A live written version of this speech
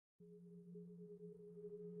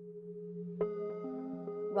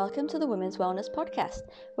Welcome to the Women's Wellness Podcast,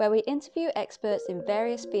 where we interview experts in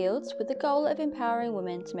various fields with the goal of empowering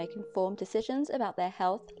women to make informed decisions about their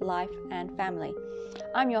health, life, and family.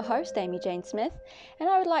 I'm your host, Amy Jane Smith, and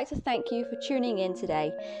I would like to thank you for tuning in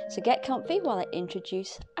today. So get comfy while I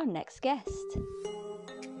introduce our next guest.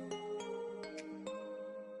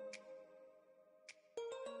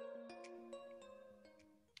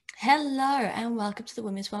 Hello and welcome to the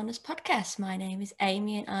Women's Wellness Podcast. My name is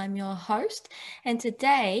Amy and I'm your host. And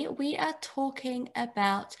today we are talking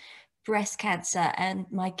about breast cancer. And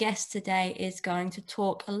my guest today is going to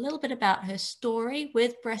talk a little bit about her story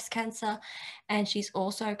with breast cancer. And she's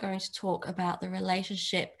also going to talk about the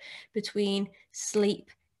relationship between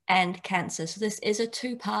sleep and cancer. So this is a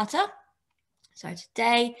two-parter. So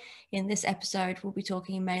today in this episode, we'll be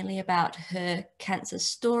talking mainly about her cancer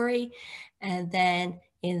story, and then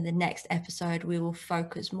in the next episode, we will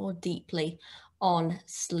focus more deeply on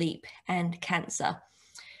sleep and cancer.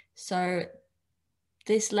 So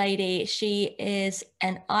this lady, she is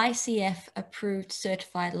an ICF approved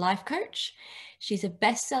certified life coach. She's a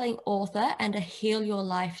best-selling author and a Heal Your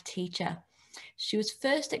Life teacher. She was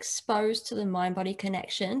first exposed to the mind-body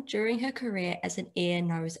connection during her career as an ear,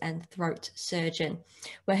 nose, and throat surgeon,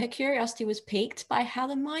 where her curiosity was piqued by how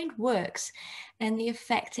the mind works and the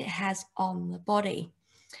effect it has on the body.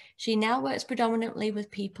 She now works predominantly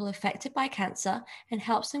with people affected by cancer and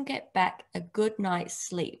helps them get back a good night's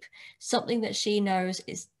sleep, something that she knows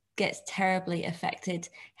gets terribly affected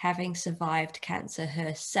having survived cancer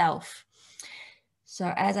herself.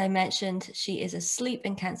 So as I mentioned, she is a sleep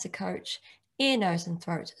and cancer coach, ear, nose, and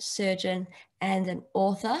throat surgeon, and an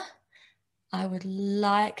author. I would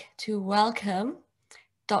like to welcome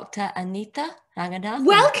Dr. Anitha Ranganathan.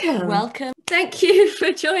 Welcome. Thank you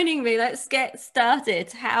for joining me. Let's get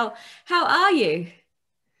started. How are you?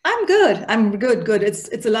 I'm good. Good.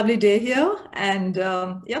 It's a lovely day here, and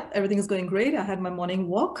everything is going great. I had my morning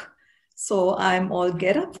walk, so I'm all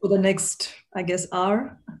get up for the next, I guess,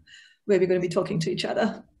 hour, where we're going to be talking to each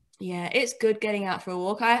other. Yeah, it's good getting out for a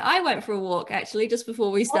walk. I went for a walk actually just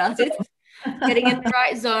before we started, getting in the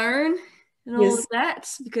right zone and all of that,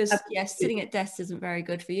 because yes, sitting at desks isn't very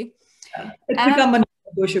good for you. It's become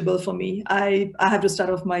non-negotiable for me. I have to start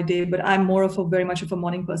off my day, but I'm more of very much of a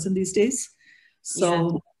morning person these days.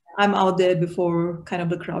 So I'm out there before kind of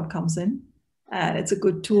the crowd comes in, and it's a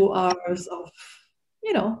good 2 hours of,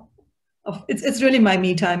 it's really my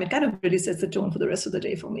me time. It kind of really sets the tone for the rest of the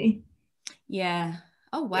day for me. Yeah.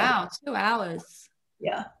 Oh, wow. Yeah. 2 hours.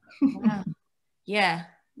 Yeah. Wow. Yeah.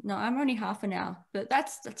 No, I'm only half an hour, but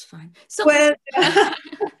that's fine. So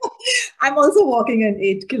I'm also walking an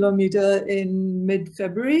 8 kilometer in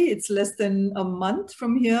mid-February. It's less than a month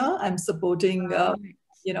from here. I'm supporting,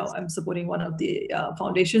 I'm supporting one of the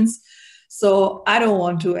foundations. So I don't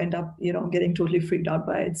want to end up, getting totally freaked out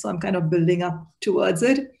by it. So I'm kind of building up towards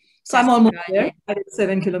it. So I'm almost there. I did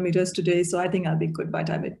 7 kilometers today. So I think I'll be good by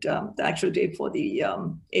the time the actual date for the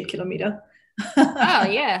 8 kilometer. Oh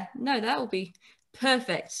yeah, no, that will be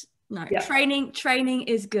perfect. No, yeah. Training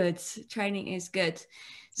is good. Training is good.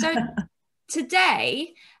 So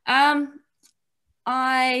today,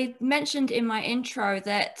 I mentioned in my intro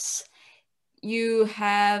that you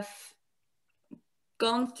have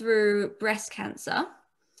gone through breast cancer,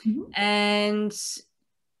 and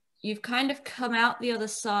you've kind of come out the other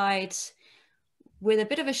side with a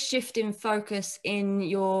bit of a shift in focus in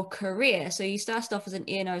your career. So you started off as an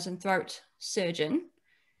ear, nose, and throat surgeon,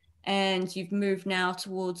 and you've moved now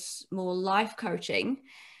towards more life coaching.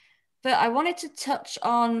 But I wanted to touch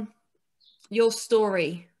on your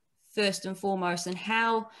story first and foremost, and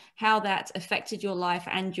how that affected your life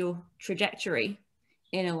and your trajectory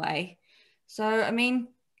in a way. So, I mean,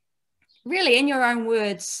 really, in your own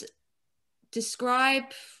words, describe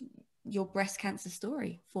your breast cancer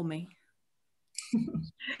story for me.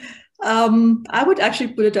 I would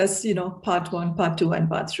actually put it as, part 1, part 2, and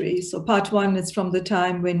part 3. So part 1 is from the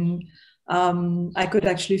time when I could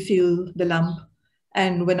actually feel the lump,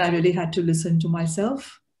 and when I really had to listen to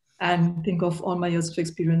myself and think of all my years of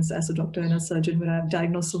experience as a doctor and a surgeon, where I've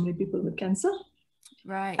diagnosed so many people with cancer.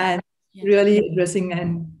 Right. And really addressing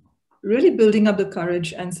and really building up the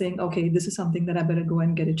courage and saying, okay, this is something that I better go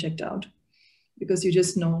and get it checked out, because you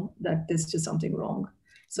just know that there's just something wrong.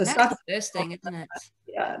 So that's the first thing, isn't it?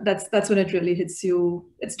 Yeah, that's when it really hits you.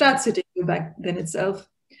 It starts hitting you back then itself.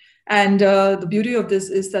 And the beauty of this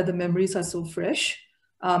is that the memories are so fresh.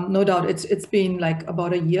 No doubt it's been like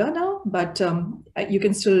about a year now, but you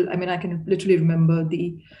can still, I can literally remember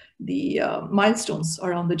the milestones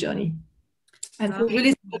around the journey. And so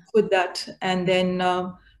really start with that. And then,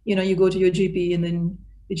 you go to your GP, and then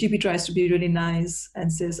the GP tries to be really nice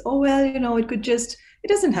and says, oh, well, it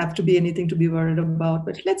doesn't have to be anything to be worried about,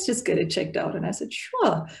 but let's just get it checked out. And I said,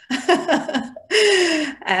 sure.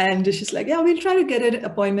 And she's like, yeah, we'll try to get an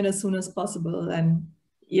appointment as soon as possible. And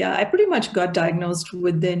yeah, I pretty much got diagnosed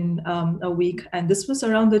within a week. And this was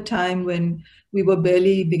around the time when we were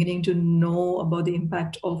barely beginning to know about the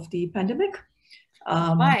impact of the pandemic.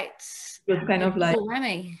 Right. It was kind of like,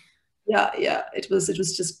 whammy. Yeah. It was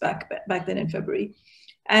just back then in February.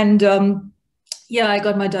 And yeah, I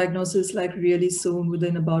got my diagnosis like really soon,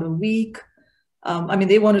 within about a week. I mean,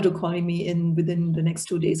 they wanted to call me in within the next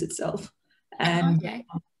 2 days itself. And Okay.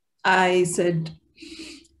 I said,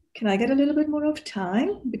 can I get a little bit more of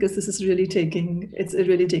time? Because this is really taking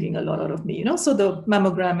a lot out of me, So the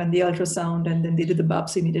mammogram and the ultrasound, and then they did the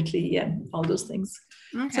biopsy immediately and all those things.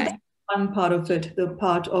 Okay. So that's one part of it, the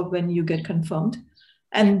part of when you get confirmed.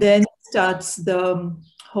 And then starts the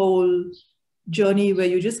whole journey where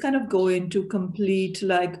you just kind of go into complete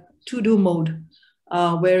like to-do mode,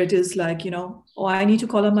 where it is like, oh, I need to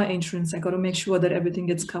call on my insurance. I got to make sure that everything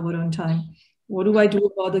gets covered on time. What do I do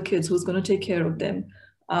about the kids? Who's going to take care of them?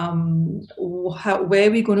 Where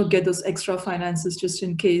are we going to get those extra finances just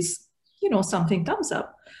in case, something comes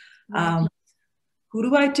up? Right. Who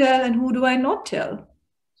do I tell and who do I not tell?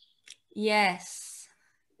 Yes.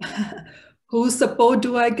 Whose support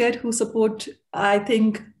do I get? Whose support I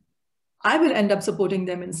think I will end up supporting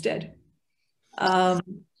them instead.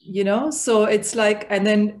 So it's like, and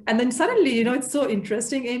then suddenly, it's so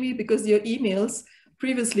interesting, Amy, because your emails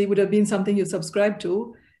previously would have been something you subscribed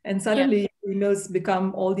to, and suddenly emails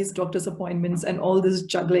become all these doctor's appointments and all this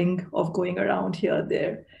juggling of going around here,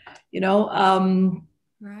 there,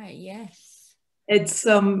 Right. Yes. It's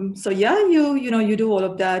so yeah, you do all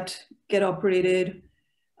of that, get operated,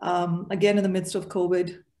 again in the midst of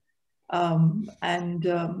COVID,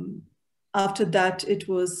 and after that, it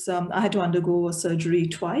was I had to undergo a surgery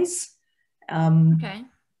twice. Okay.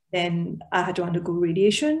 Then I had to undergo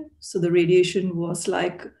radiation. So the radiation was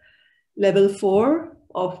like level 4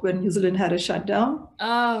 of when New Zealand had a shutdown.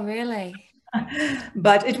 Oh, really?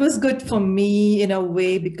 But it was good for me in a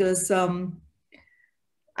way because, and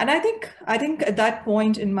I think at that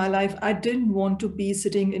point in my life, I didn't want to be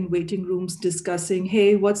sitting in waiting rooms discussing,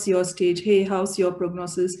 hey, what's your stage? Hey, how's your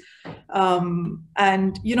prognosis?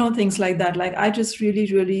 And, things like that. Like, I just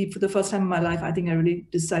really, really, for the first time in my life, I think I really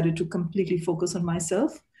decided to completely focus on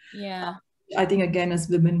myself. Yeah. I think, again, as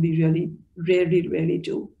women, we really, rarely, rarely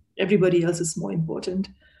do. Everybody else is more important.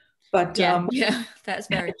 But yeah, that's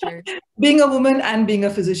very true. Being a woman and being a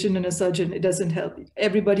physician and a surgeon, it doesn't help.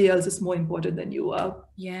 Everybody else is more important than you are.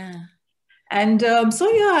 Yeah. And so,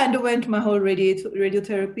 yeah, I underwent my whole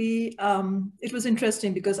radiotherapy. It was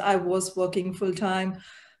interesting because I was working full time.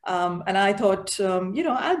 And I thought,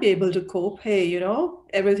 I'll be able to cope. Hey,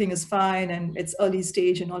 everything is fine and it's early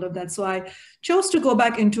stage and all of that. So I chose to go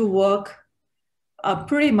back into work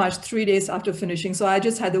pretty much 3 days after finishing. So I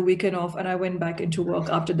just had the weekend off and I went back into work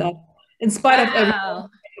after that. In spite of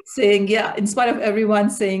everyone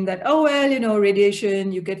saying that, oh, well,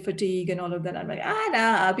 radiation, you get fatigue and all of that. I'm like,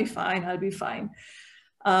 nah, I'll be fine.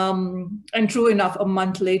 And true enough, a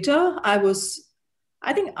month later, I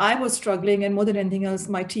think I was struggling, and more than anything else,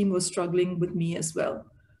 my team was struggling with me as well.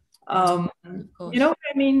 You know what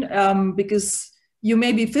I mean? Because you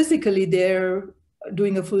may be physically there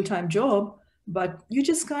doing a full-time job, but you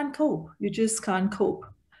just can't cope.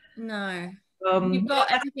 No. You've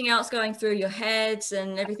got everything else going through your heads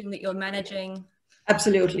and everything that you're managing.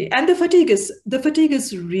 Absolutely. And the fatigue is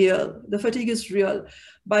real. The fatigue is real.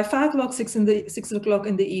 By 5 o'clock, 6 o'clock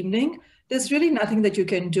in the evening, there's really nothing that you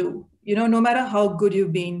can do, no matter how good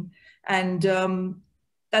you've been. And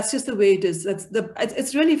that's just the way it is.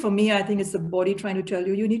 It's really, for me, I think it's the body trying to tell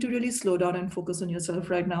you, you need to really slow down and focus on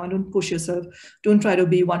yourself right now and don't push yourself. Don't try to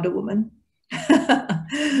be Wonder Woman.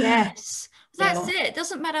 Yes. That's it. It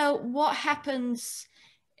doesn't matter what happens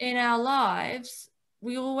in our lives.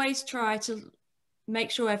 We always try to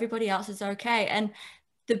make sure everybody else is okay. And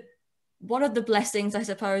one of the blessings, I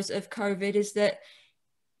suppose, of COVID is that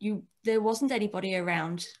there wasn't anybody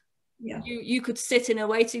around. Yeah. You could sit in a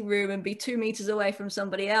waiting room and be 2 meters away from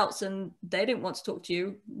somebody else and they didn't want to talk to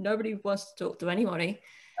you. Nobody wants to talk to anybody.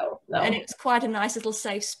 No. And it's quite a nice little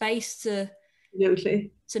safe space to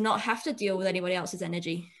not have to deal with anybody else's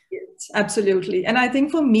energy. Yes, absolutely. And I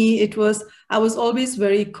think for me, I was always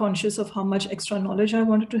very conscious of how much extra knowledge I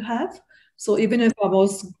wanted to have. So even if I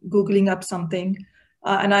was Googling up something,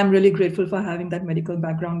 and I'm really grateful for having that medical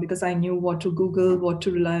background because I knew what to Google, what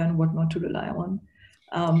to rely on, what not to rely on.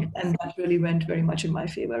 And that really went very much in my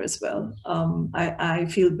favor as well. I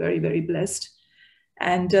feel very, very blessed.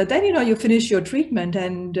 And then, you finish your treatment.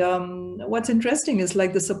 And what's interesting is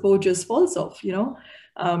like the support just falls off, you're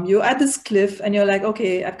at this cliff and you're like,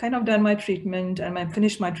 okay, I've kind of done my treatment and I've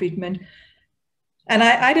finished my treatment. And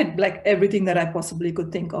I did like everything that I possibly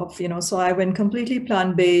could think of, So I went completely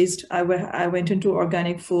plant-based. I went into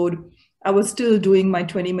organic food. I was still doing my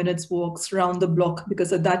 20 minutes walks around the block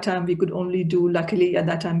because at that time we could only do, luckily at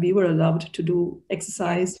that time we were allowed to do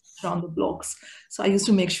exercise around the blocks. So I used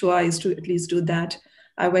to make sure I used to at least do that.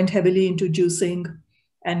 I went heavily into juicing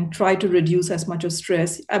and tried to reduce as much of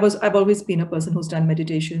stress. I've always been a person who's done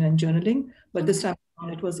meditation and journaling, but this time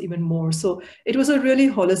around it was even more. So it was a really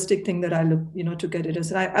holistic thing that I looked, to get it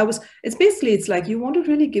as. It's like you want to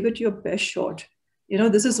really give it your best shot.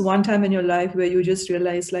 This is one time in your life where you just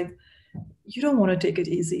realize like, you don't want to take it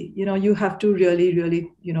easy. You have to really,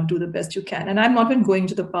 really, do the best you can. And I'm not even going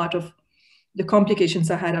to the part of the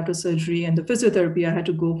complications I had after surgery and the physiotherapy I had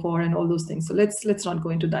to go for and all those things. So let's not go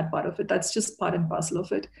into that part of it. That's just part and parcel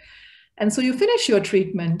of it. And so you finish your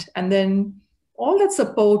treatment, and then all that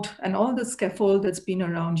support and all the scaffold that's been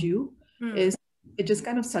around you it just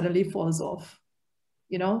kind of suddenly falls off,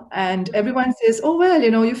 and everyone says, oh, well,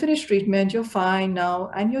 you finished treatment, you're fine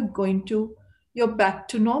now, and you're back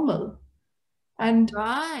to normal. And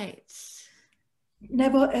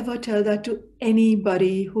never ever tell that to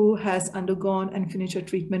anybody who has undergone and finished a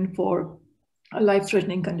treatment for a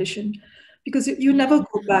life-threatening condition, because you never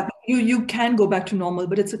go back. You can go back to normal,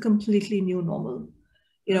 but it's a completely new normal.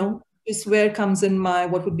 It's where comes in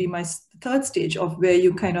what would be my third stage of where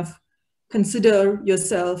you kind of consider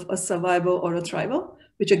yourself a survivor or a thriver,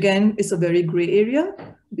 which again is a very gray area,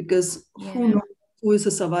 because who knows who is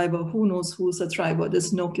a survivor, who knows who's a thriver?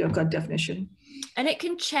 There's no clear-cut definition. And it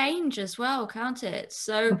can change as well, can't it?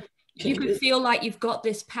 So you could feel like you've got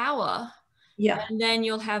this power, and then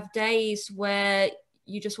you'll have days where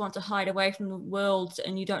you just want to hide away from the world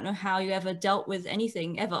and you don't know how you ever dealt with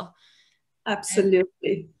anything ever.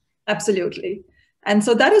 Absolutely. And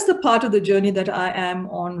so that is the part of the journey that I am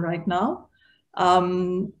on right now.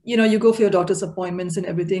 You go for your doctor's appointments and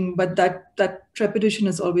everything, but that trepidation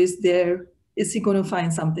is always there. Is he going to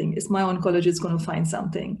find something? Is my oncologist going to find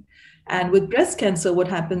something? And with breast cancer, what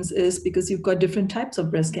happens is, because you've got different types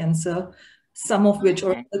of breast cancer, some of which,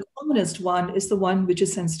 or the commonest one is the one which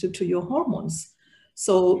is sensitive to your hormones.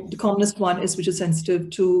 So the commonest one is which is sensitive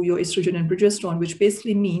to your estrogen and progesterone, which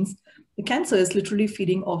basically means the cancer is literally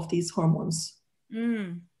feeding off these hormones,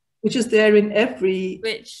 which is there in everyone.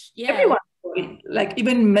 Like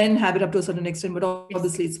even men have it up to a certain extent, but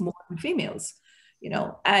obviously it's more in females,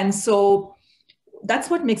 and so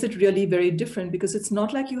that's what makes it really very different, because it's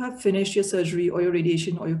not like you have finished your surgery or your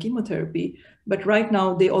radiation or your chemotherapy, but right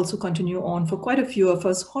now they also continue on for quite a few of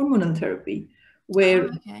us hormonal therapy,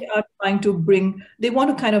 where they are trying to they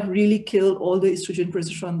want to kind of really kill all the estrogen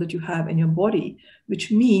progesterone that you have in your body,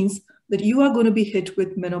 which means that you are going to be hit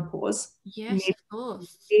with menopause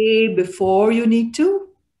way before you need to,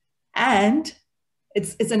 and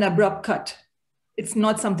it's an abrupt cut. It's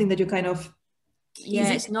not something that you kind of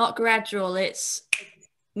it's not gradual, it's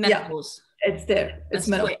menopause. It's there. It's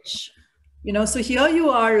menopause. So here you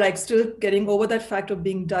are like still getting over that fact of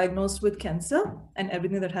being diagnosed with cancer and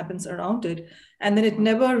everything that happens around it. And then it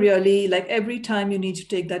never really, like every time you need to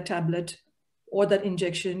take that tablet or that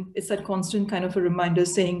injection, it's that constant kind of a reminder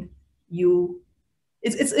saying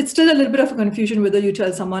it's still a little bit of a confusion whether you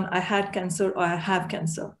tell someone I had cancer or I have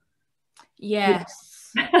cancer.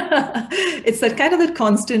 It's that kind of that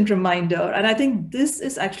constant reminder. And I think this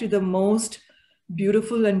is actually the most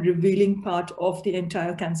beautiful and revealing part of the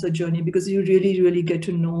entire cancer journey, because you really, really get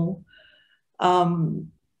to know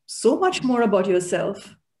so much more about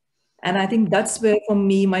yourself. And I think that's where, for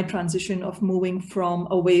me, my transition of moving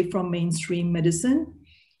away from mainstream medicine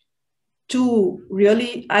to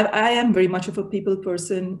really, I am very much of a people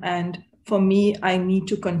person. And for me, I need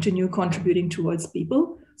to continue contributing towards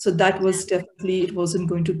people. So that was definitely, it wasn't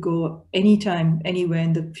going to go anytime, anywhere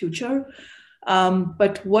in the future.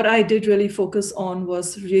 But what I did really focus on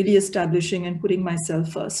was really establishing and putting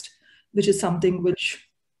myself first, which is something which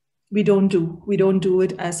we don't do. We don't do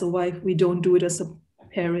it as a wife. We don't do it as a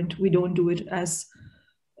parent. We don't do it as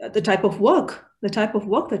the type of work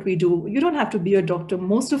that we do. You don't have to be a doctor.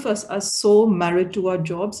 Most of us are so married to our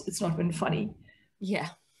jobs, it's not even funny. Yeah,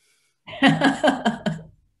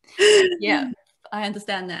 I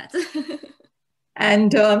understand that.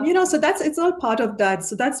 And, so it's all part of that.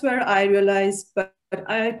 So that's where I realized, but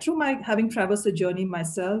through having traversed the journey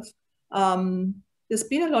myself, there's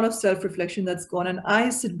been a lot of self-reflection that's gone. And I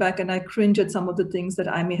sit back and I cringe at some of the things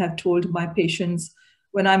that I may have told my patients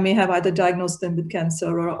when I may have either diagnosed them with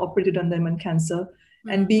cancer or operated on them on cancer.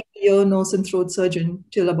 And being ear, nose, and throat surgeon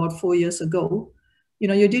till about 4 years ago,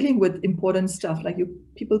 you're dealing with important stuff like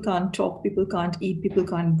people can't talk, people can't eat, people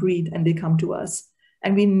can't breathe, and they come to us.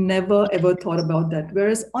 And we never ever thought about that.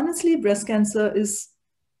 Whereas honestly, breast cancer is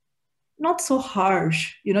not so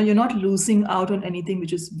harsh. You're not losing out on anything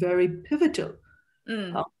which is very pivotal,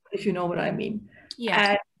 if you know what I mean.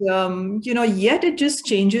 Yeah. And, yet it just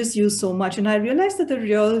changes you so much. And I realized that the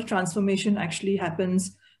real transformation actually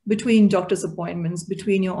happens between doctor's appointments,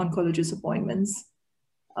 between your oncologist appointments,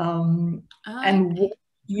 and what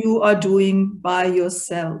you are doing by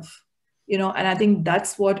yourself. And I think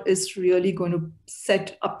that's what is really going to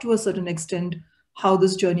set up to a certain extent how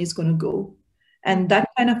this journey is going to go. And that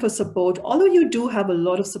kind of a support, although you do have a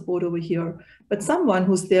lot of support over here, but someone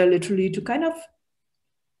who's there literally to kind of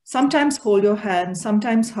sometimes hold your hand,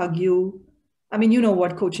 sometimes hug you. I mean, you know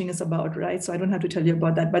what coaching is about, right? So I don't have to tell you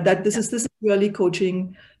about that. But this is really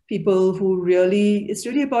coaching people who really, it's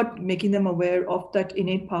really about making them aware of that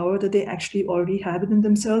innate power that they actually already have within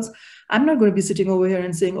themselves. I'm not going to be sitting over here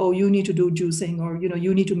and saying, oh, you need to do juicing, or,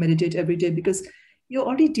 you need to meditate every day, because you're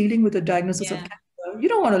already dealing with a diagnosis of cancer. You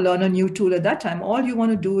don't want to learn a new tool at that time. All you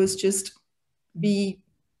want to do is just be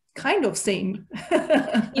kind of sane.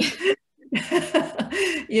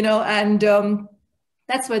 And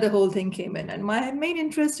that's where the whole thing came in. And my main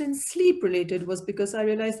interest in sleep related was because I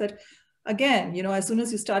realized that, again, as soon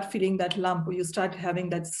as you start feeling that lump or you start having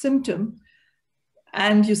that symptom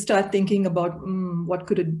and you start thinking about what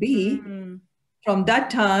could it be, from that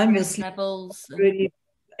time your sleep levels really,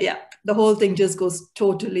 the whole thing just goes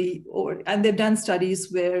totally over. And they've done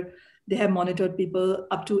studies where they have monitored people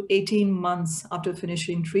up to 18 months after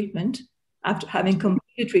finishing treatment, after having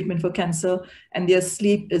completed treatment for cancer, and their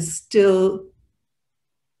sleep is still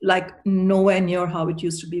like nowhere near how it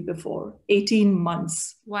used to be before. 18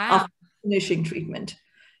 months after finishing treatment,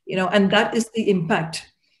 and that is the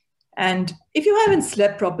impact. And if you haven't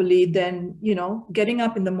slept properly, then, getting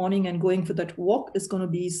up in the morning and going for that walk is going to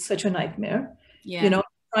be such a nightmare.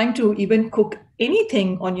 Trying to even cook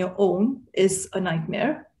anything on your own is a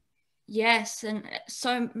nightmare. Yes, and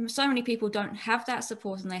so many people don't have that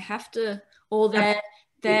support, and they have to, or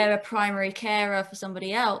they're a primary carer for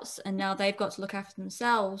somebody else, and now they've got to look after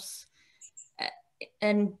themselves.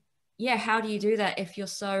 And how do you do that if you're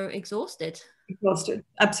so exhausted? Exhausted,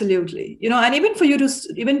 absolutely. And even for you to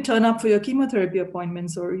even turn up for your chemotherapy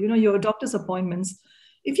appointments or, your doctor's appointments,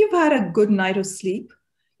 if you've had a good night of sleep,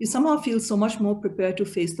 you somehow feel so much more prepared to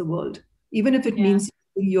face the world, even if it means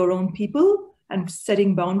your own people and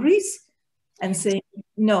setting boundaries and saying,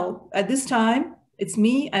 no, at this time, it's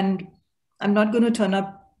me, and I'm not going to turn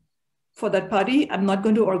up for that party. I'm not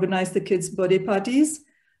going to organize the kids' birthday parties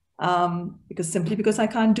because I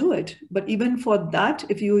can't do it. But even for that,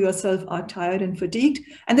 if you yourself are tired and fatigued,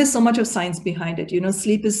 and there's so much of science behind it,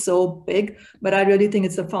 sleep is so big, but I really think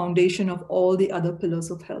it's the foundation of all the other pillars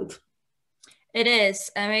of health. It is.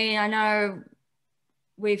 I mean, I know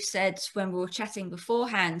we've said when we were chatting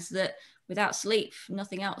beforehand that without sleep,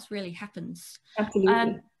 nothing else really happens.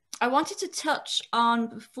 Absolutely. I wanted to touch on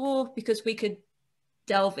before, because we could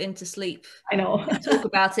delve into sleep. I know. And talk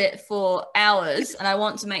about it for hours, and I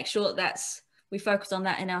want to make sure that we focus on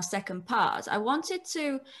that in our second part. I wanted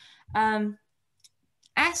to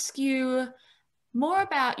ask you more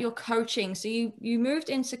about your coaching. So you moved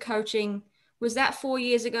into coaching. Was that 4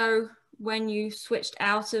 years ago when you switched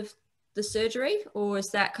out of the surgery, or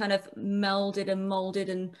is that kind of melded and molded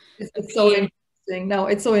and it's so interesting? No,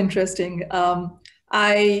 it's so interesting.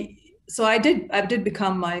 I did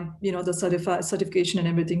become my, the certification and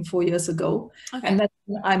everything 4 years ago. Okay. And then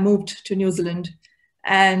I moved to New Zealand.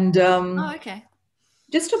 And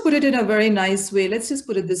just to put it in a very nice way, let's just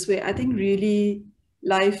put it this way. I think really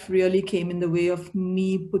life really came in the way of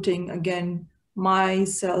me putting, again,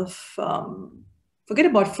 myself, forget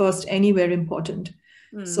about first, anywhere important.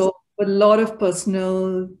 So a lot of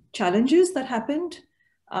personal challenges that happened,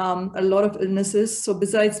 a lot of illnesses. So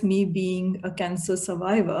besides me being a cancer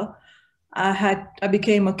survivor, I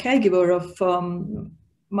became a caregiver of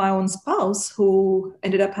my own spouse who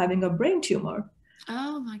ended up having a brain tumor.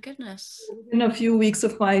 Oh my goodness. In a few weeks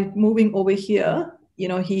of my moving over here,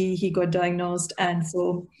 he got diagnosed. And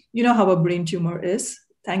so, how a brain tumor is.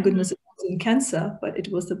 Thank goodness it wasn't cancer, but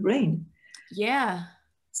it was the brain. Yeah.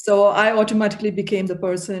 So I automatically became the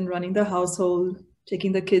person running the household,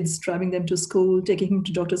 taking the kids, driving them to school, taking him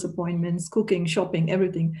to doctor's appointments, cooking, shopping,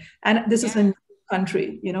 everything. And this is a new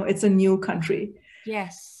country, it's a new country.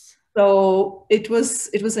 Yes. So it was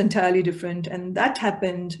entirely different. And that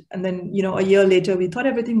happened. And then, a year later, we thought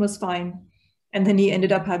everything was fine. And then he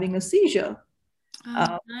ended up having a seizure.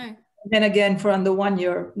 Oh, no. Then again, for under 1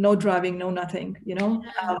 year, no driving, no nothing,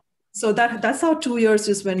 So that's how 2 years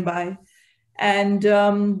just went by. And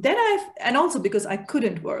then and also because I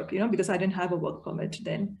couldn't work, because I didn't have a work permit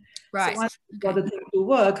then. So Right. once I got the thing to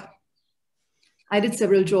work, I did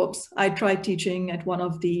several jobs. I tried teaching at one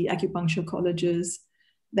of the acupuncture colleges.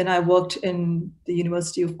 Then I worked in the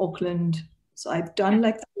University of Auckland. So I've done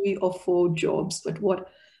like 3 or 4 jobs. But what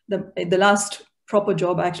the last proper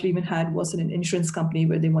job I actually even had was in an insurance company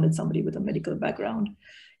where they wanted somebody with a medical background.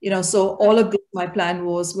 So all of this, my plan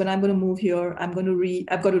was when I'm going to move here, I've got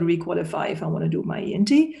to requalify if I want to do my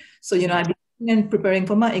ENT. So, I've been preparing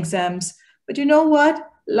for my exams. But you know what?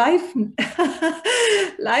 Life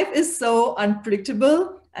life is so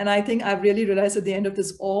unpredictable, and I think I've really realized at the end of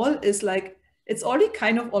this all is like it's already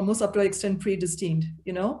kind of almost up to an extent predestined,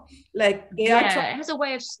 like they it has a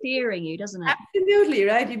way of steering you, doesn't it? Absolutely,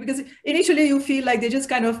 right? Because initially you feel like they're just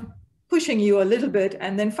kind of pushing you a little bit,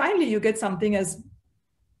 and then finally you get something as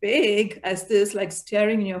big as this, like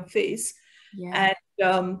staring in your face. And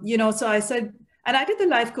so I said, and I did the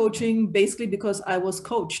life coaching basically because I was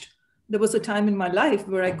coached. There was a time in my life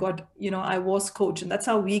where I got, I was coached, and that's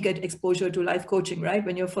how we get exposure to life coaching, right?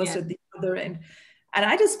 When you're first at the other end. And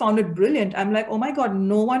I just found it brilliant. I'm like, oh my God,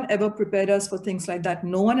 no one ever prepared us for things like that.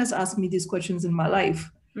 No one has asked me these questions in my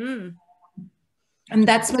life. And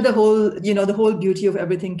that's where the whole beauty of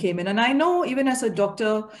everything came in. And I know even as a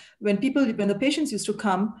doctor, when the patients used to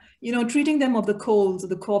come, treating them of the colds or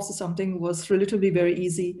the coughs or something was relatively very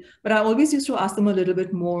easy. But I always used to ask them a little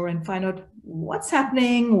bit more and find out what's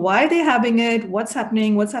happening, why they're having it, what's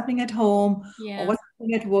happening at home, or what's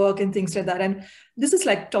happening at work and things like that. And this is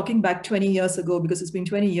like talking back 20 years ago, because it's been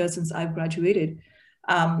 20 years since I've graduated.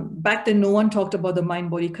 Back then, no one talked about the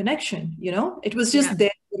mind-body connection. It was just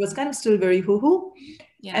there. It was kind of still very hoo-hoo.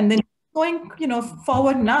 And then going,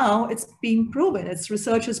 forward now, it's been proven.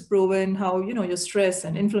 Research has proven how, your stress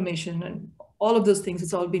and inflammation and all of those things,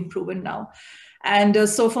 it's all been proven now. And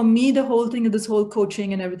so for me, the whole thing of this whole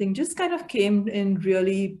coaching and everything just kind of came in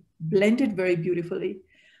really blended very beautifully.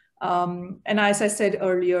 And as I said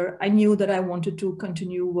earlier, I knew that I wanted to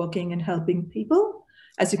continue working and helping people.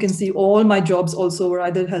 As you can see, all my jobs also were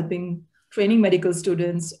either helping training medical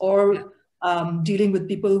students or dealing with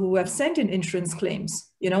people who have sent in insurance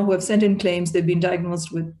claims, who have sent in claims, they've been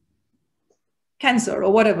diagnosed with cancer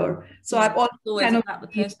or whatever. So I've always kind of about the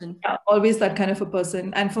person. Always that kind of a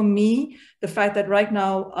person. And for me, the fact that right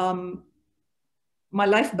now my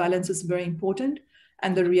life balance is very important.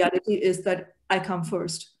 And the reality is that I come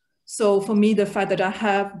first. So for me, the fact that I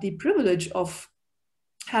have the privilege of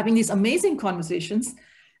having these amazing conversations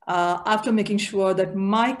after making sure that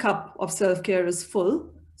my cup of self-care is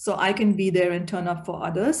full, so I can be there and turn up for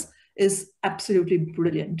others, is absolutely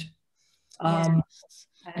brilliant. And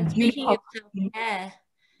speaking of self-care,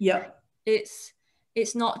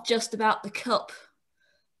 it's not just about the cup.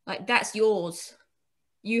 Like, that's yours.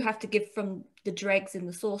 You have to give from the dregs in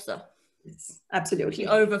the saucer. Yes, absolutely.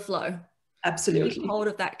 The overflow. Absolutely. Keep hold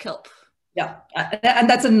of that cup. Yeah. And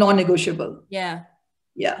that's a non-negotiable. Yeah.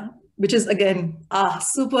 Yeah. Which is, again,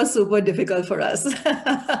 super, super difficult for us.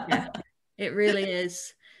 Yeah, it really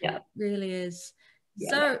is. Yeah. It really is. Yeah.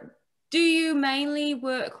 So do you mainly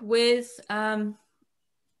work with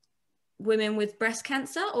women with breast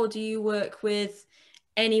cancer, or do you work with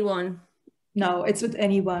anyone? No, it's with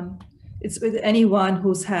anyone. It's with anyone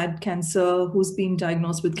who's had cancer, who's been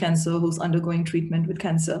diagnosed with cancer, who's undergoing treatment with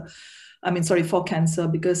cancer. For cancer,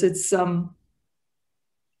 because it's,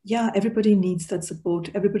 everybody needs that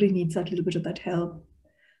support. Everybody needs that little bit of that help.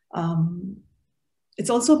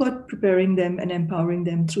 It's also about preparing them and empowering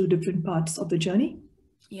them through different parts of the journey.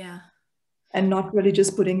 Yeah. And not really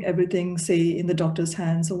just putting everything, say, in the doctor's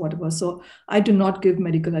hands or whatever. So I do not give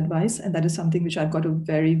medical advice. And that is something which I've got to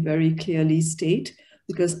very, very clearly state,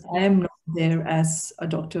 because I am not there as a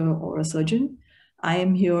doctor or a surgeon. I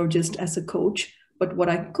am here just as a coach. But what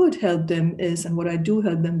I could help them is, and what I do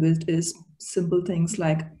help them with, is simple things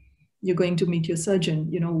like, you're going to meet your surgeon.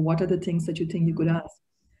 What are the things that you think you could ask?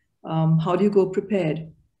 How do you go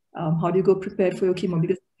prepared? How do you go prepared for your chemo?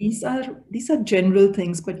 Because these are general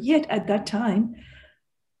things, but yet at that time,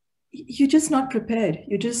 you're just not prepared.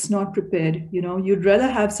 You're just not prepared. You'd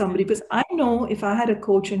rather have somebody, because I know if I had a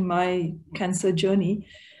coach in my cancer journey,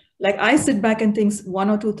 like, I sit back and think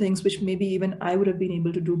one or two things which maybe even I would have been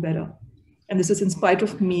able to do better. And this is in spite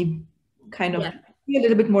of me kind of being a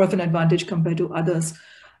little bit more of an advantage compared to others.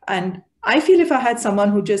 And I feel if I had someone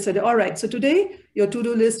who just said, all right, so today your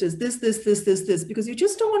to-do list is this, because you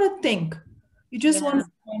just don't want to think. You just want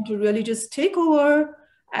someone to really just take over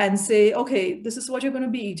and say, okay, this is what you're going to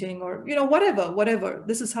be eating, or, whatever,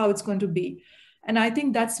 this is how it's going to be. And I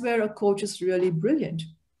think that's where a coach is really brilliant.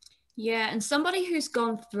 Yeah, and somebody who's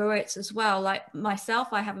gone through it as well, like myself,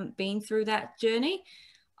 I haven't been through that journey.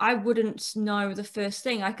 I wouldn't know the first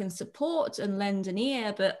thing. I can support and lend an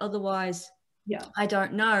ear, but otherwise, Yeah. I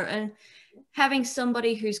don't know. And having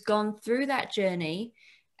somebody who's gone through that journey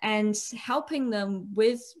and helping them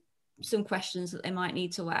with some questions that they might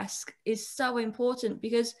need to ask is so important,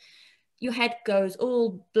 because your head goes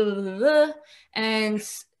all blah, blah, blah, blah, and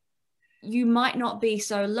you might not be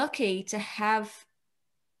so lucky to have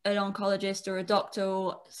an oncologist or a doctor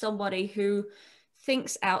or somebody who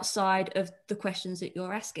thinks outside of the questions that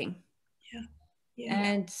you're asking. Yeah. Yeah.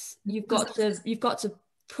 And you've got to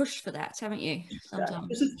push for that, haven't you, This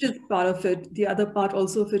sometimes? is just part of it. The other part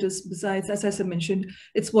also of it is, besides, as I mentioned,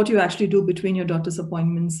 it's what you actually do between your doctor's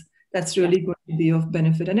appointments that's Yeah. really going to be of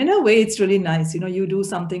benefit. And in a way, it's really nice. You do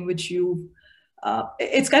something which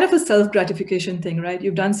it's kind of a self-gratification thing, right?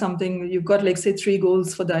 You've done something, you've got like, say, 3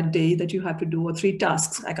 goals for that day that you have to do, or 3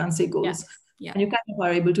 tasks. I can't say Yeah. goals. Yeah. And you kind of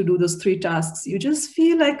are able to do those 3 tasks. You just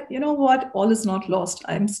feel like, you know what, all is not lost.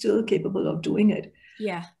 I'm still capable of doing it.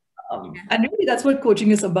 Yeah. And really, that's what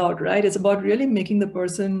coaching is about, right? It's about really making the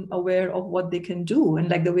person aware of what they can do. And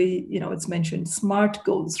like the way, it's mentioned, SMART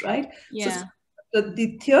goals, right? So Yeah.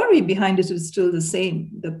 the theory behind it is still the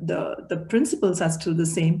same. The principles are still the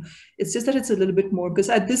same. It's just that it's a little bit more, because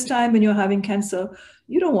at this time when you're having cancer,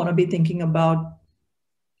 you don't want to be thinking about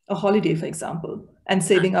a holiday, for example, and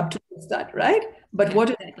saving up towards that, right? But Yeah, what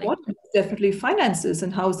is exactly. important is definitely finances,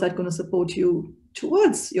 and how is that going to support you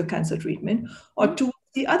towards your cancer treatment or Mhm. towards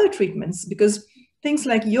the other treatments? Because things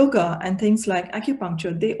like yoga and things like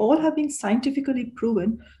acupuncture, they all have been scientifically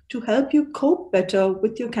proven to help you cope better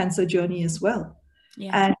with your cancer journey as well.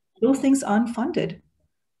 Yeah. And those things aren't funded,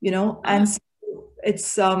 Oh, and so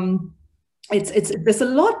it's there's a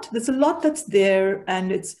lot that's there,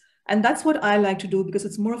 and that's what I like to do, because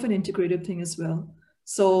it's more of an integrative thing as well.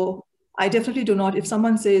 So I definitely do not, if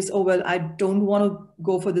someone says, oh well, I don't want to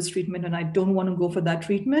go for this treatment and I don't want to go for that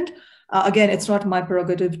treatment, again, it's not my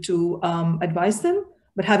prerogative to advise them.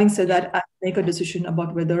 But having said yeah. that, I make a decision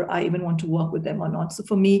about whether I even want to work with them or not. So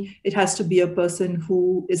for me, it has to be a person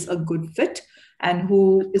who is a good fit and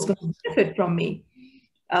who is Cool. going to benefit from me.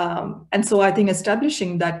 And so I think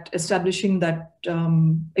establishing that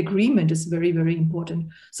agreement is very, very important.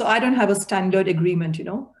 So I don't have a standard agreement.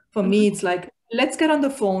 For Mhm. me, it's like, let's get on the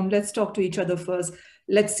phone, let's talk to each other first,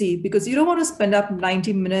 let's see, because you don't want to spend up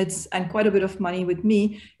 90 minutes and quite a bit of money with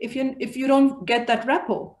me if you don't get that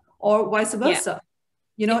rapport, or vice Yeah. versa.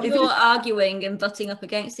 If If it you're is arguing and butting up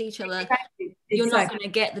against each other, exactly, you're not exactly, going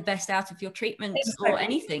to get the best out of your treatments or exactly,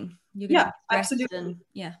 anything. You're going to yeah, be stressed absolutely. and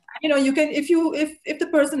yeah. You can, if the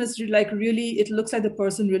person is like, really, it looks like the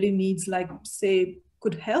person really needs, like, say,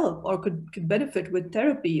 could help or could benefit with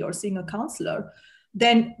therapy or seeing a counselor,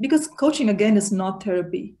 then, because coaching again is not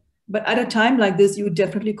therapy, but at a time like this, you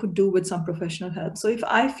definitely could do with some professional help. So if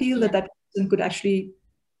I feel that Yeah. that person could actually,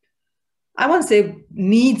 I won't say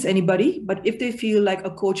needs anybody, but if they feel like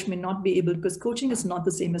a coach may not be able, because coaching is not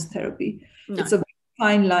the same as therapy. It's No. a very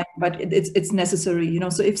fine line, but it's necessary.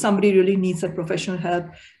 So if somebody really needs a professional help,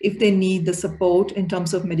 if they need the support in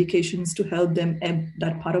terms of medications to help them ebb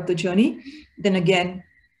that part of the journey, then again,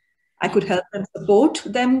 I Yeah. could help them, support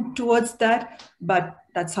them towards that. But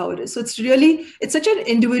that's how it is. So it's such an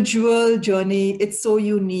individual journey. It's so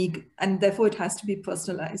unique, and therefore it has to be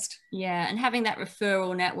personalized. Yeah. And having that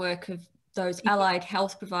referral network of those allied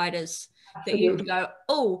health providers that you can Absolutely. go,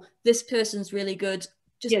 oh, this person's really good.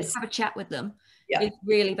 Just Yes. have a chat with them. Yeah. Is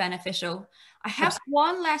really beneficial. I have Absolutely.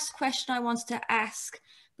 one last question I wanted to ask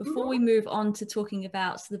before we move on to talking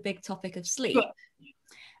about the big topic of Sure. sleep.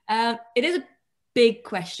 It is a big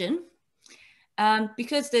question.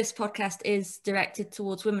 Because this podcast is directed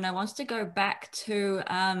towards women, I wanted to go back to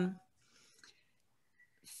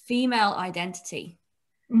female identity,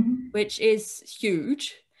 which is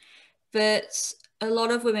huge. But a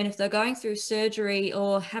lot of women, if they're going through surgery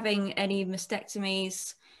or having any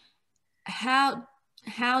mastectomies, how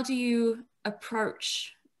do you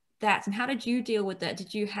approach that, and how did you deal with that?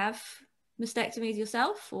 Did you have mastectomies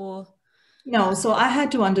yourself, or? No, so I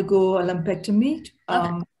had to undergo a lumpectomy,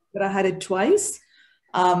 Okay. but I had it twice.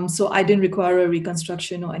 So I didn't require a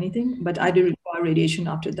reconstruction or anything, but I did require radiation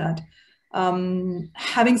after that.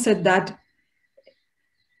 Having said that,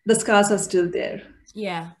 the scars are still there.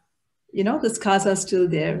 Yeah. The scars are still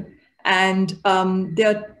there. And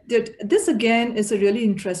this again is a really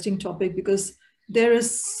interesting topic, because there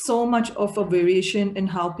is so much of a variation in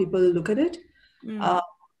how people look at it. Mm. Uh,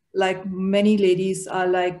 like, many ladies are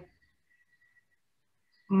like,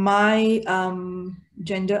 my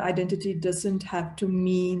gender identity doesn't have to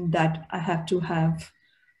mean that I have to have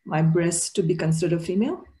my breasts to be considered a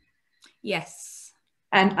female. Yes.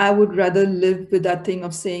 And I would rather live with that thing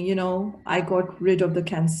of saying, I got rid of the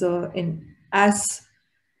cancer in as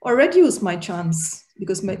or reduce my chance,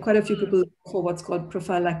 because quite a few Mm. people go for what's called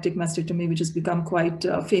prophylactic mastectomy, which has become quite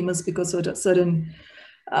famous because certain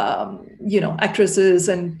actresses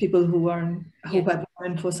and people who Yes. have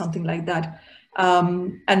gone for something like that.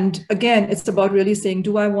 And again, it's about really saying,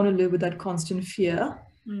 do I want to live with that constant fear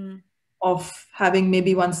Mm. of having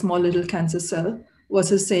maybe one small little cancer cell,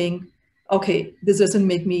 versus saying, okay, this doesn't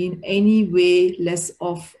make me in any way less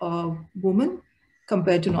of a woman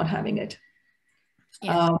compared to not having it.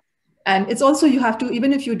 Yes. Um, and it's also, you have to,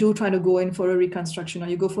 even if you do try to go in for a reconstruction or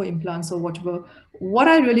you go for implants or whatever, what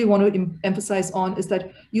I really want to emphasize on is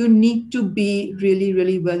that you need to be really,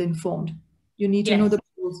 really well informed. You need to know Yes. the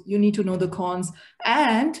pros, you need to know the cons,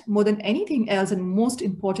 and more than anything else, and most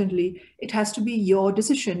importantly, it has to be your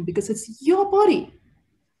decision because it's your body.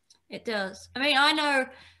 It does. I mean, I know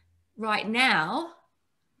right now,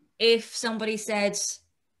 if somebody said,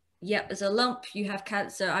 yep, there's a lump, you have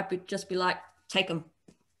cancer, I would just be like, take them,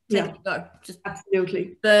 take Yeah, it, go. Just,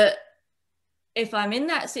 absolutely. but if I'm in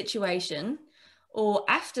that situation or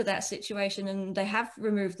after that situation and they have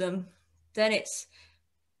removed them, then it's,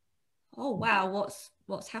 oh wow,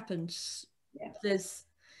 what's happened? Yeah. There's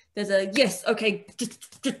a yes, okay,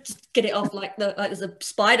 just get it off like there's a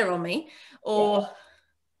spider on me, Yeah. or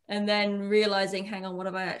and then realizing, hang on, what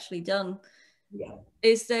have I actually done? Yeah.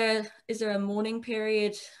 Is there a mourning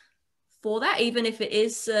period for that, even if it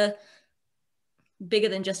is bigger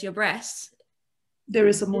than just your breasts? There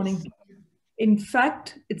is a mourning. In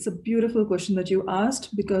fact, it's a beautiful question that you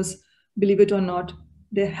asked, because believe it or not,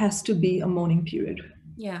 there has to be a mourning period.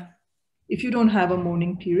 Yeah. If you don't have a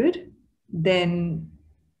mourning period, then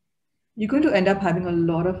you're going to end up having a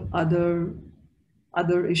lot of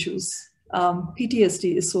other issues.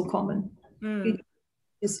 PTSD is so common. Mm. PTSD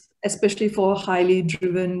is especially for highly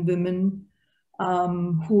driven women,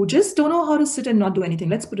 who just don't know how to sit and not do anything.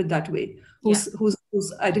 Let's put it that way. Yeah.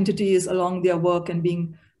 Whose identity is along their work and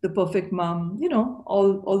being the perfect mom.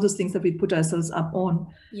 All those things that we put ourselves up on.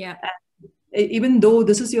 Yeah. Even though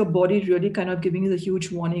this is your body really kind of giving you the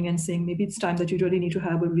huge warning and saying maybe it's time that you really need to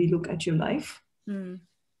have a relook at your life. Mm.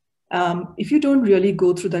 If you don't really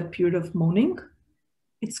go through that period of mourning,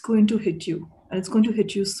 it's going to hit you, and it's going to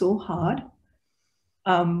hit you so hard.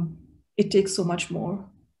 It takes so much more.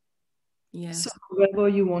 Yeah. So, however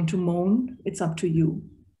you want to mourn, it's up to you.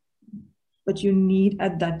 But you need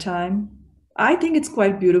at that time, I think it's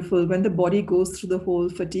quite beautiful when the body goes through the whole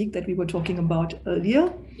fatigue that we were talking about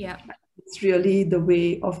earlier. Yeah. It's really the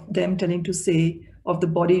way of them telling to say, of the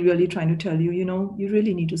body really trying to tell you, you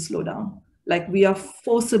really need to slow down. Like we are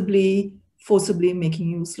forcibly making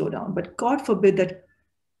you slow down. But God forbid that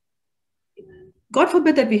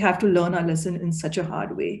we have to learn our lesson in such a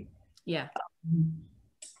hard way. Yeah.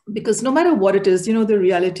 Because no matter what it is, the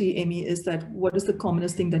reality, Amy, is that what is the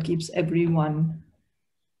commonest thing that keeps everyone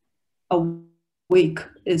awake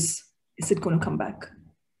is it going to come back?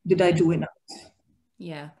 Did I Yeah. do enough?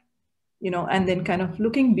 Yeah. And then kind of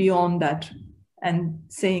looking beyond that and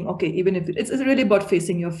saying, okay, even if it's really about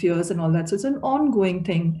facing your fears and all that. So it's an ongoing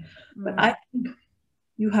thing. But Mm. I think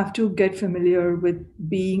you have to get familiar with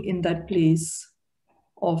being in that place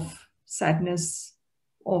of sadness,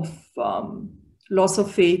 of loss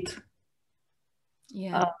of faith,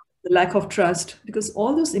 Yeah. the lack of trust, because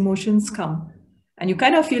all those emotions come and you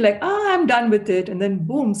kind of feel like, I'm done with it. And then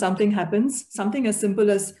boom, something happens, something as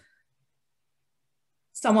simple as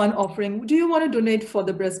someone offering, do you want to donate for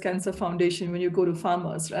the breast cancer foundation when you go to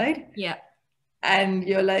farmers, right? Yeah. And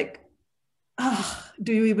you're like,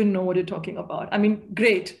 do you even know what you're talking about? I mean,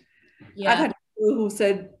 great. I've Yeah. had people who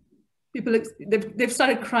said, they've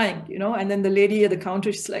started crying, and then the lady at the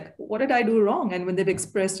counter, she's like, what did I do wrong? And when they've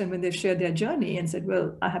expressed and when they've shared their journey and said,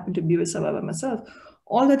 well, I happen to be a survivor myself,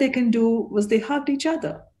 all that they can do was they hugged each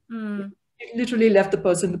other. Mm. She literally left the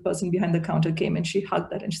person behind the counter came and she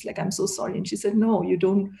hugged that and she's like, I'm so sorry. And she said, no, you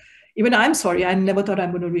don't. Even I'm sorry. I never thought I'm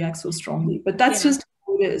going to react so strongly. But that's Yeah. just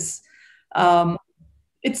how it is. Yeah.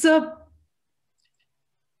 It's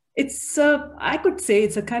a I could say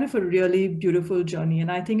it's a kind of a really beautiful journey.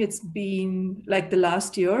 And I think it's been like the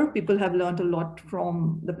last year, people have learned a lot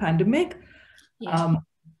from the pandemic. Yeah. Um,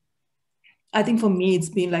 I think for me, it's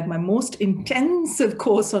been like my most intensive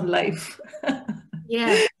course on life.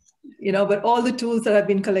 Yeah. But all the tools that I've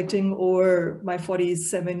been collecting over my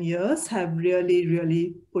 47 years have really,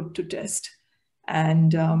 really put to test.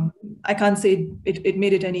 And I can't say it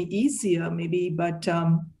made it any easier, maybe, but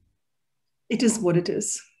it is what it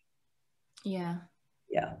is. Yeah.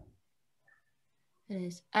 Yeah. It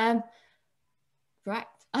is. Right.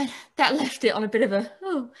 that left it on a bit of a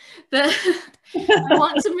but I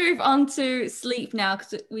want to move on to sleep now,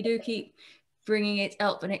 because we do keep bringing it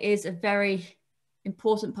up and it is a very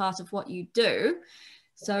important part of what you do.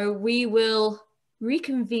 So we will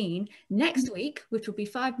reconvene next week, which will be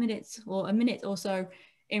 5 minutes or a minute or so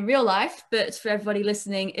in real life, but for everybody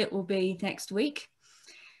listening, it will be next week.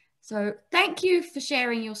 So thank you for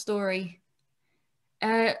sharing your story.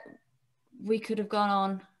 We could have gone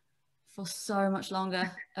on for so much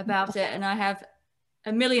longer about it, and I have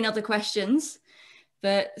a million other questions,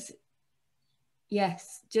 but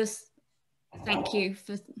yes, just thank you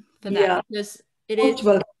for that, because it is.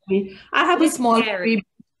 Well, I have a small freebie.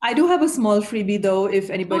 I do have a small freebie though, if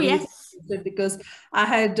anybody is interested, because I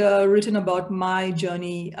had written about my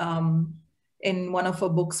journey in one of her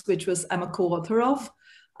books, which was I'm a co-author of.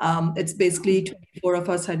 It's basically 24 of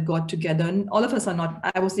us had got together, and all of us are not,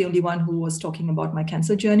 I was the only one who was talking about my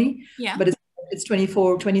cancer journey, but it's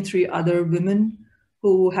 23 other women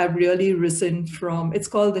who have really risen from, it's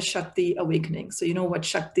called the Shakti Awakening. So you know what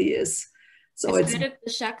Shakti is. So it's kind of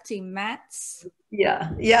the Shakti mats.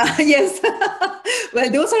 Yeah, yes. Well,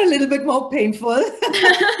 those are a little bit more painful.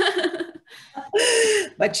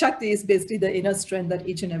 But Shakti is basically the inner strength that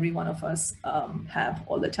each and every one of us have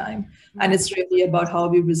all the time. And it's really about how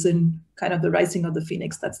we risen, kind of the rising of the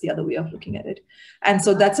phoenix. That's the other way of looking at it. And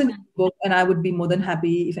so that's a book, and I would be more than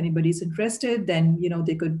happy if anybody's interested, then, you know,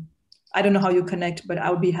 they could, I don't know how you connect, but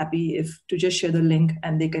I would be happy if to just share the link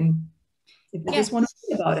and they can, if they just want to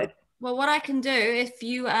think about it. Well, what I can do, if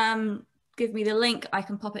you give me the link, I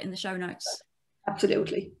can pop it in the show notes.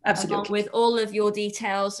 Absolutely. Along with all of your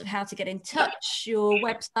details of how to get in touch, your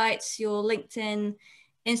websites, your LinkedIn,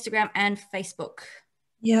 Instagram, and Facebook.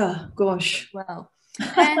 Yeah, gosh. Well,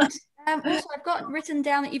 and also I've got written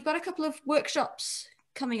down that you've got a couple of workshops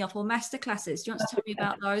coming up, or masterclasses. Do you want to tell me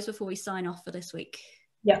about those before we sign off for this week?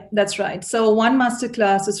 Yeah, that's right. So one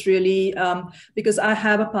masterclass is really because I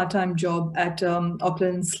have a part-time job at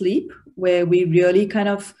Auckland Sleep, where we really kind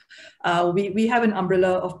of, we have an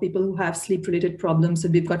umbrella of people who have sleep-related problems,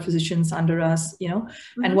 and we've got physicians under us, you know,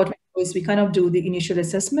 and what we do is we kind of do the initial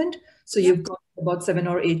assessment. So you've got about 7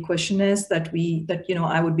 or 8 questionnaires that you know,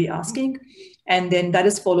 I would be asking. And then that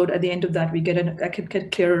is followed at the end of that, we get a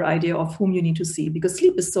clearer idea of whom you need to see, because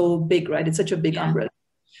sleep is so big, right? It's such a big umbrella.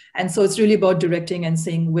 And so it's really about directing and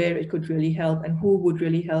saying where it could really help and who would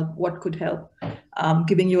really help, what could help,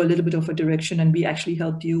 giving you a little bit of a direction, and we actually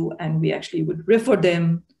help you, and we actually would refer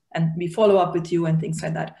them, and we follow up with you and things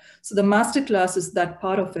like that. So the masterclass is that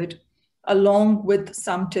part of it, along with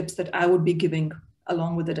some tips that I would be giving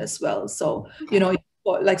along with it as well. So, you know,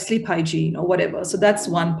 like sleep hygiene or whatever. So that's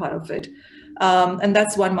one part of it. And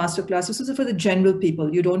that's one masterclass. This is for the general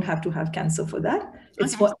people. You don't have to have cancer for that.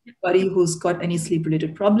 It's for anybody who's got any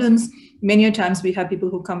sleep-related problems. Many a times we have people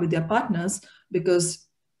who come with their partners, because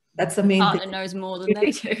that's the main thing. Partner knows more than they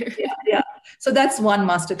do. Yeah. So that's one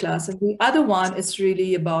masterclass. And the other one is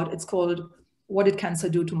really about, it's called What Did Cancer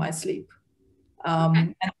Do to My Sleep?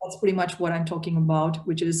 And that's pretty much what I'm talking about,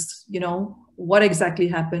 which is, you know, what exactly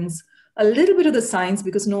happens, a little bit of the science,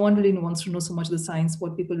 because no one really wants to know so much of the science.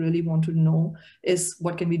 What people really want to know is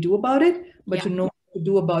what can we do about it? But to know what to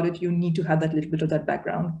do about it, you need to have that little bit of that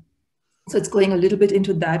background. So it's going a little bit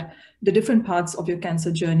into that, the different parts of your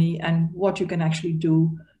cancer journey and what you can actually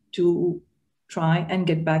do to try and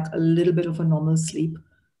get back a little bit of a normal sleep,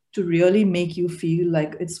 to really make you feel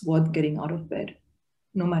like it's worth getting out of bed,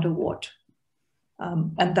 no matter what.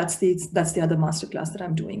 And that's the other masterclass that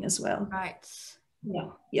I'm doing as well. Right.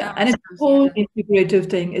 Yeah. And it's a whole integrative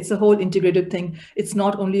thing. It's a whole integrated thing. It's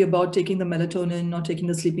not only about taking the melatonin or taking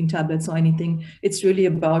the sleeping tablets or anything. It's really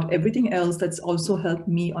about everything else that's also helped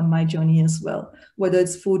me on my journey as well, whether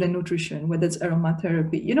it's food and nutrition, whether it's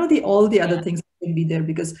aromatherapy, you know, all the other things can be there,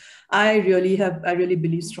 because I really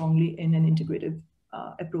believe strongly in an integrative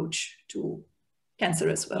approach to cancer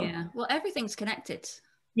as well. Yeah. Well, everything's connected.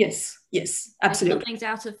 Yes, absolutely. If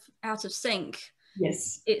something's out of sync,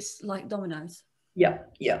 yes, it's like dominoes. Yeah.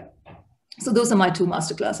 So those are my 2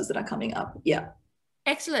 masterclasses that are coming up. Yeah.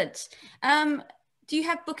 Excellent. Do you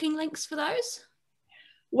have booking links for those?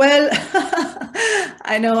 Well,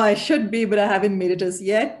 I know I should be, but I haven't made it as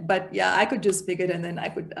yet. But yeah, I could just pick it, and then I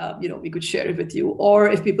could, you know, we could share it with you. Or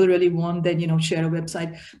if people really want, then, you know, share a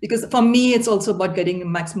website. Because for me, it's also about getting a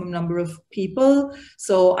maximum number of people.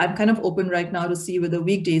 So I'm kind of open right now to see whether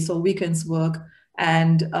weekdays or weekends work,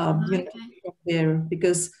 and you know, from there,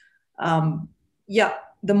 because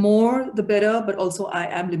the more the better, but also I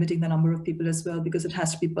am limiting the number of people as well, because it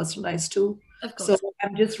has to be personalized too. So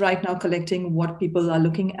I'm just right now collecting what people are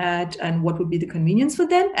looking at and what would be the convenience for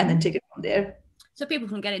them, and then take it from there. So people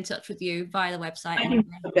can get in touch with you via the website. I think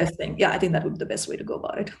that's the best thing. Yeah, I think that would be the best way to go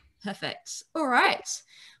about it. Perfect. All right.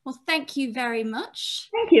 Well, thank you very much.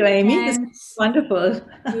 Thank you, Amy. This was wonderful.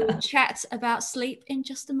 We will chat about sleep in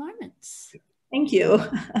just a moment. Thank you.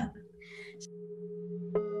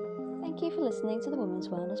 Thank you for listening to the Women's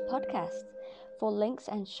Wellness Podcast. For links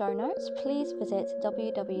and show notes, please visit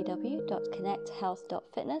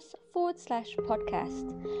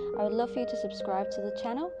www.connecthealth.fitness/podcast. I would love for you to subscribe to the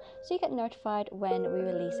channel so you get notified when we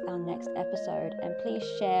release our next episode, and please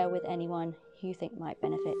share with anyone who you think might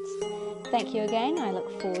benefit. Thank you again. I look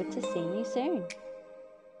forward to seeing you soon.